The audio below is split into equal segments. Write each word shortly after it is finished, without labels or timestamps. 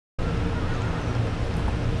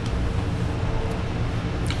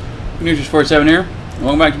Neutris47 here.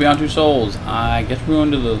 Welcome back to Beyond Two Souls. I guess we're going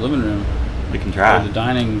to the living room. We can try. Or the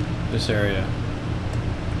dining, this area.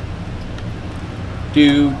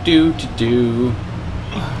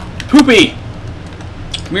 Poopy!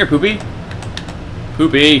 Come here, Poopy.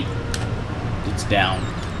 Poopy. It's down.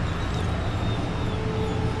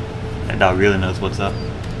 That dog really knows what's up.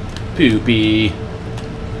 Poopy.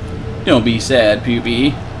 Don't be sad,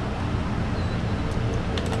 Poopy.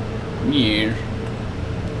 Yeah.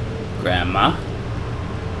 Grandma.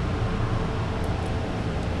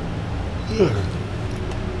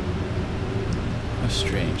 A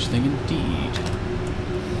strange thing indeed.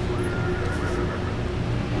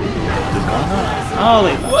 What's going on?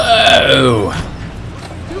 Holy. Whoa!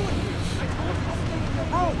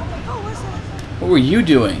 What were you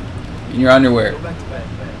doing in your underwear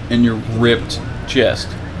and your ripped chest?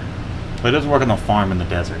 But it doesn't work on the farm in the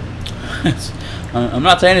desert. I'm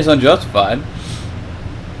not saying it's unjustified.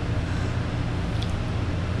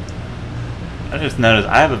 I just noticed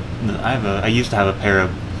I used to have a pair of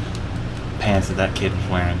pants that kid was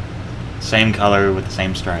wearing. Same color with the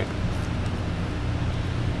same stripe.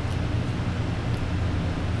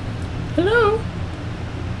 Hello.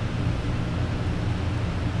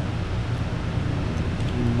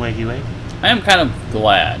 Wakey wake. I am kind of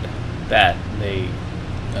glad that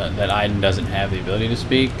that Aiden doesn't have the ability to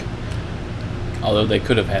speak. Although they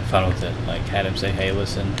could have had fun with it, like had him say, "Hey,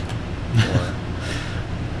 listen," or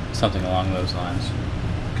something along those lines,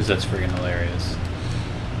 because that's friggin' hilarious.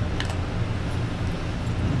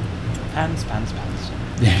 Pants.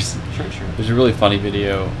 There's a really funny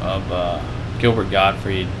video of Gilbert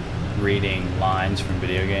Gottfried reading lines from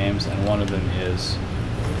video games, and one of them is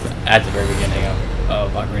at the very beginning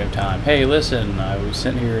of Ocarina of Time. "Hey, listen, I was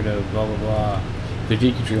sent here to blah blah blah. The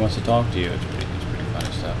Deku Tree wants to talk to you." It's pretty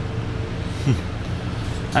funny stuff.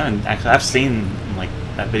 I've seen like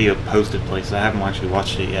that video posted places. I haven't actually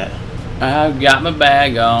watched it yet. I've got my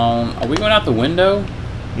bag on. Are we going out the window?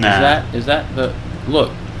 Nah. Is that the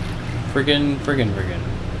look? Friggin'.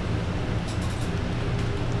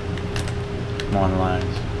 Come on,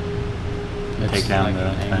 lines. It's Take down like the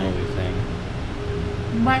an angle thing.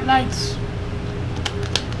 Bright lights.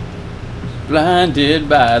 Blinded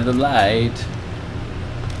by the light.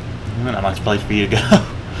 Not a nice place for you to go.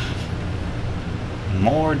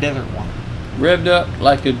 More desert one. Revved up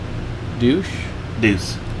like a douche.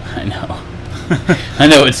 Deuce. I know. I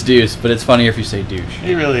know it's deuce, but it's funnier if you say douche.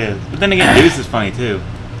 It really is. But then again, Deuce is funny too.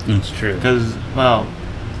 It's true. Because, well,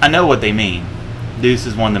 I know what they mean. Deuce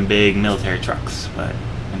is one of them big military trucks. But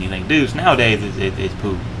when you think Deuce, nowadays it's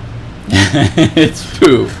poo. It's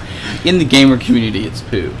poo. In the gamer community, it's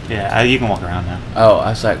poo. Yeah, you can walk around now. Oh, I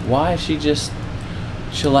was like, why is she just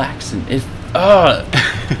chillaxing?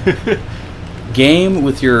 Game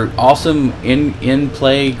with your awesome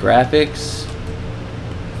in-play graphics.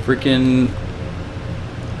 Freaking.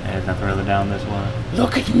 There's nothing further down this one.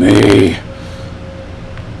 Look at me!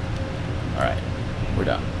 Alright, we're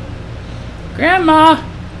done. Grandma!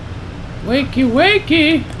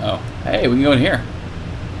 Wakey! Oh, hey, we can go in here.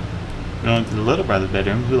 Going to the little brother's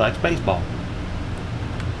bedroom who likes baseball.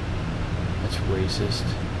 That's racist.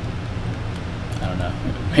 I don't know.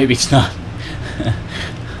 Maybe it's not.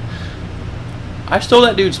 I stole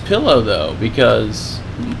that dude's pillow, though, because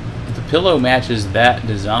the pillow matches that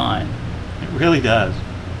design. It really does.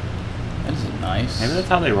 That is nice. Maybe that's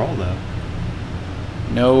how they roll, though.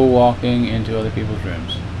 No walking into other people's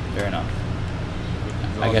rooms. Fair enough.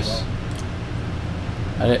 I guess.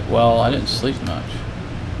 I didn't sleep much.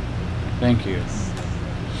 Thank you.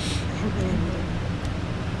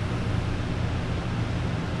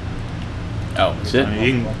 Oh, sit. I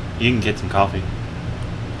mean, you can get some coffee.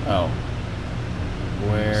 Oh.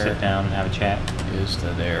 Where Sit down and have a chat.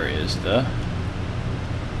 there is the.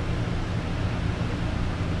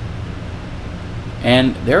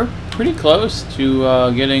 And they're pretty close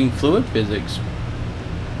to getting fluid physics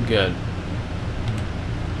good.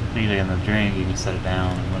 You can get a drink, you can set it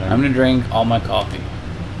down, and whatever. I'm gonna drink all my coffee.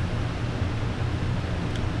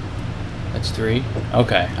 That's 3?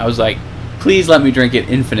 Okay. I was like, please let me drink it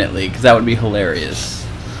infinitely, because that would be hilarious.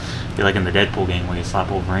 Be like in the Deadpool game where you slap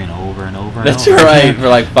Wolverine over and over and That's over. right, for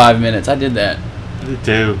like 5 minutes. I did that. I did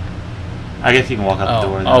too. I guess you can walk out the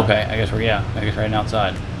door now. Okay. I guess we're right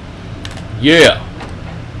outside. Yeah!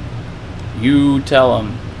 You tell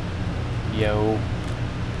him. Yo.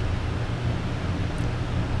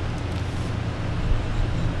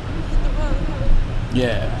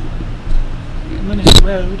 Yeah. Minute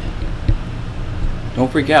road. Don't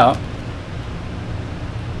freak out.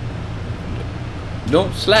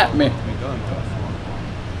 Don't slap me.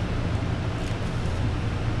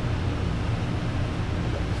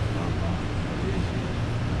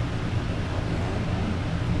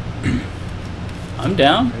 I'm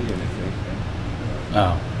down.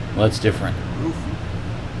 Oh, well, that's different.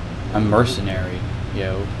 I'm mercenary,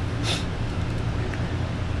 yo.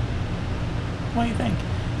 What do you think?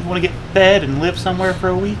 You want to get fed and live somewhere for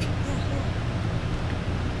a week?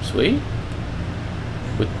 Sweet.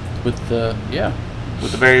 With the yeah.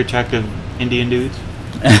 With the very attractive Indian dudes?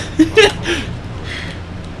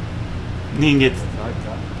 You can get...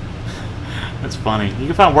 That's funny. You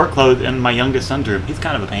can find work clothes in my youngest son's room. He's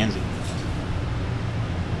kind of a pansy.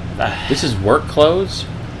 This is work clothes?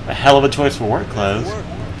 A hell of a choice for work clothes.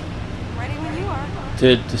 Ready when you are.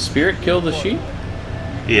 Did the spirit kill the sheep?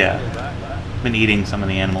 Yeah. Been eating some of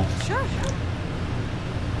the animals. Sure.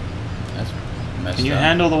 That's messed Can you up.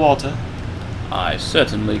 handle the water? I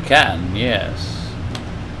certainly can, yes.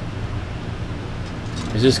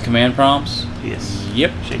 Is this command prompts? Yes.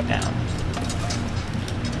 Yep. Shake down.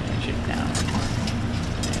 And shake down.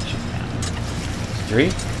 And shake down.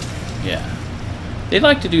 3? Yeah. They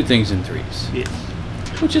like to do things in 3s. Yes.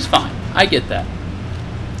 Which is fine. I get that.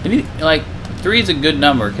 Like, 3 is a good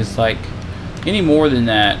number, because, like, any more than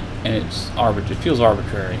that, and it feels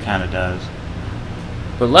arbitrary. It kind of does.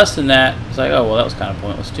 But less than that, it's like, oh, well, that was kind of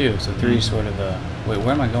pointless, too. So 3 is sort of a... Wait,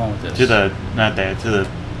 where am I going with this? To the... Not there. To the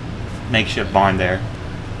makeshift barn there.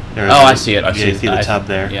 Oh, I see it. I see you see the tub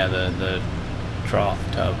there. Yeah, the trough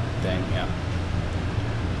tub thing, yeah.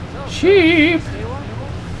 Sheep!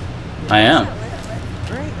 I am.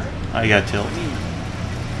 Oh, you got tilt.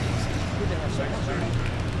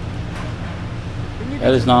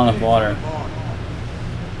 That is not enough water.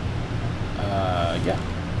 Yeah.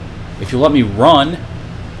 If you let me run...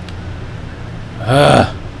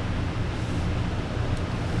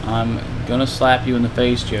 I'm gonna slap you in the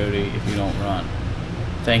face, Jody, if you don't run.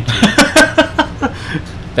 Thank you.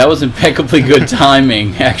 That was impeccably good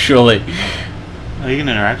timing, actually. Oh, you can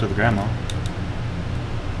interact with Grandma.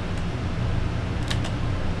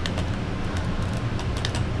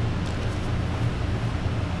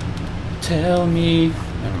 Tell me...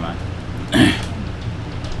 Never mind.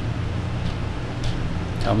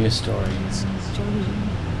 Tell me a story.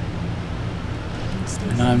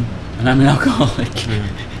 And I'm an alcoholic.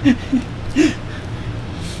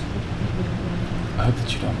 I hope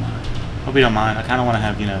that you don't mind. Hope you don't mind. I kind of want to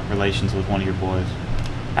have, you know, relations with one of your boys.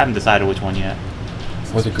 I haven't decided which one yet.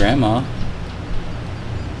 Or the grandma.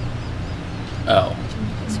 Oh.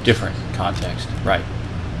 Different context. Right.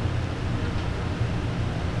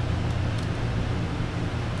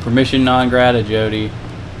 Permission non grata, Jody.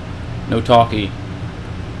 No talkie.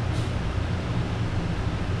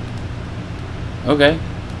 Okay.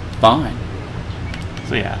 Fine.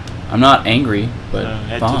 So yeah. I'm not angry, but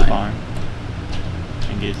Head fine. to the barn.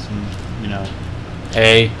 And get some, you know...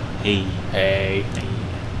 Hey. Hay. Hey.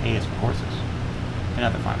 Hay is for horses. They're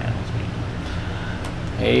not the farm animals.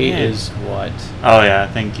 Hay Yeah. is what? Oh yeah, I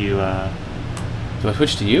think you, Do I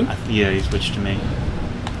switch to you? yeah, you switched to me.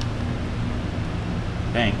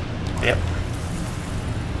 Dang. Yep.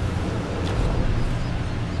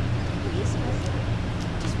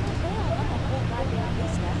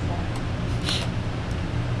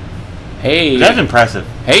 Hay. That's impressive.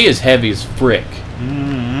 Hay is heavy as frick.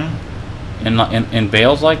 Mm-hmm. In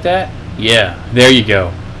bales like that? Yeah. There you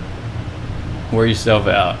go. Wear yourself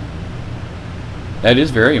out. That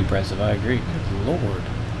is very impressive. I agree. Good lord.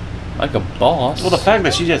 Like a boss. Well, the fact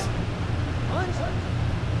that she just...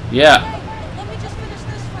 Yeah. Let me just finish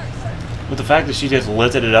this first. With the fact that she just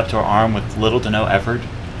lifted it up to her arm with little to no effort.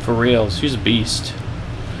 For real. She's a beast.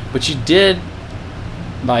 But she did,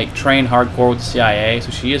 like, train hardcore with the CIA,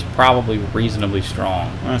 so she is probably reasonably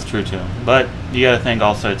strong. Well, that's true, too. But you gotta think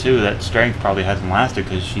also, too, that strength probably hasn't lasted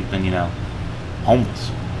because she's been, you know,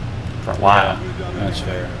 homeless for a while. Yeah, that's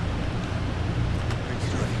fair.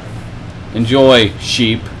 Enjoy,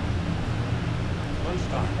 sheep.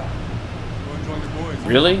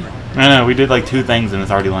 Really? I know, we did like 2 things and it's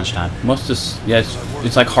already lunchtime. Must just, yeah,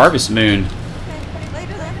 it's like Harvest Moon.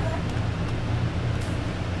 Later then.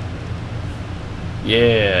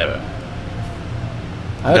 Yeah.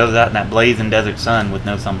 Goes out in that blazing desert sun with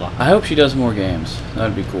no sunblock. I hope she does more games. That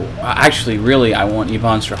would be cool. Actually, really, I want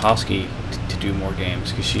Yvonne Strahovski to do more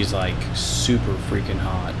games because she's like super freaking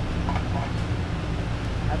hot.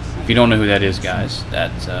 If you don't know who that is, guys,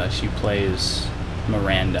 that she plays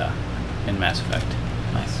Miranda in Mass Effect.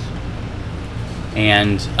 Nice.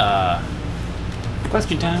 And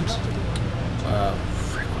Question times.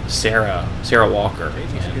 Sarah Walker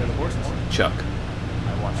and Chuck.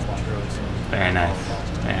 Very nice.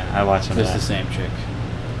 Yeah, I watched some of It's that. the same chick.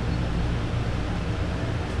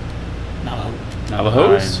 Navajo.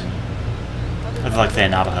 Navajos? I'd like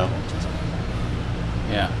saying Navajo.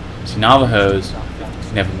 Yeah. See, Navajos,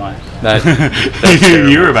 Never mind. That's terrible.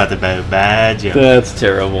 You were about to bet a bad joke. That's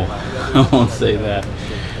terrible. I won't say that.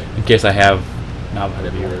 In case I have Navajo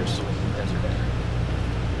viewers.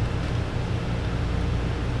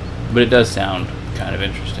 But it does sound kind of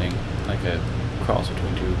interesting. Like a cross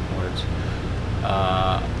between two words.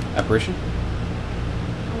 Apparition?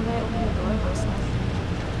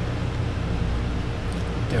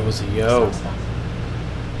 There was a yo.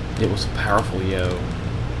 It was a powerful yo.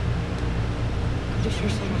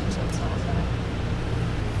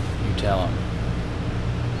 You tell him.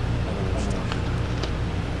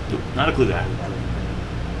 Not a clue guy.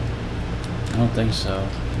 I don't think so.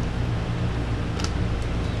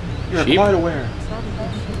 You're Sheep? quite aware.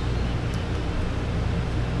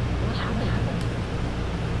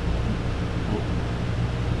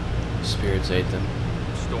 Spirits ate them.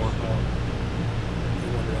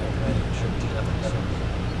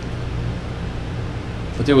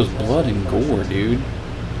 But there was blood and gore, dude.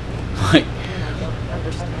 Like,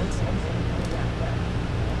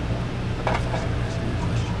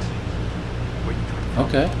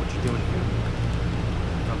 okay.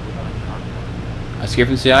 I escaped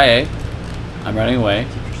from the CIA. I'm running away.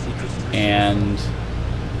 And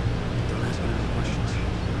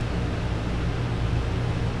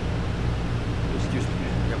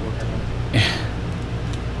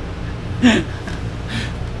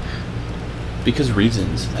because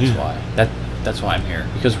reasons. That's Yeah. why. That's why I'm here.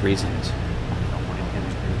 Because reasons.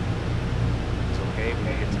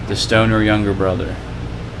 The stoner younger brother.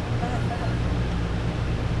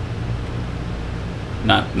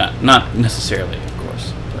 Not necessarily, of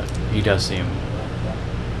course, but he does seem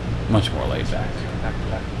much more laid back.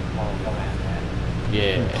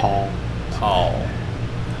 Yeah. Paul. Paul.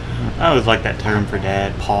 I always like that term for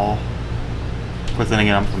dad, Paul. Of course, then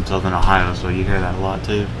again, I'm from Southern Ohio, so you hear that a lot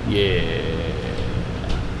too. Yeah.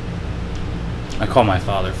 I call my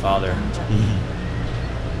father father.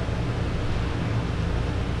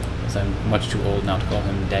 Because I'm much too old now to call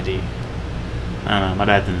him daddy. I don't know. My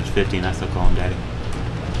dad's in his 50s, and I still call him daddy.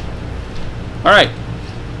 Alright.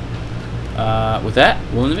 With that,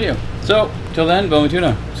 we'll end the video. So, till then, Bowman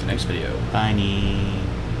Tuna. See you next video. Bye.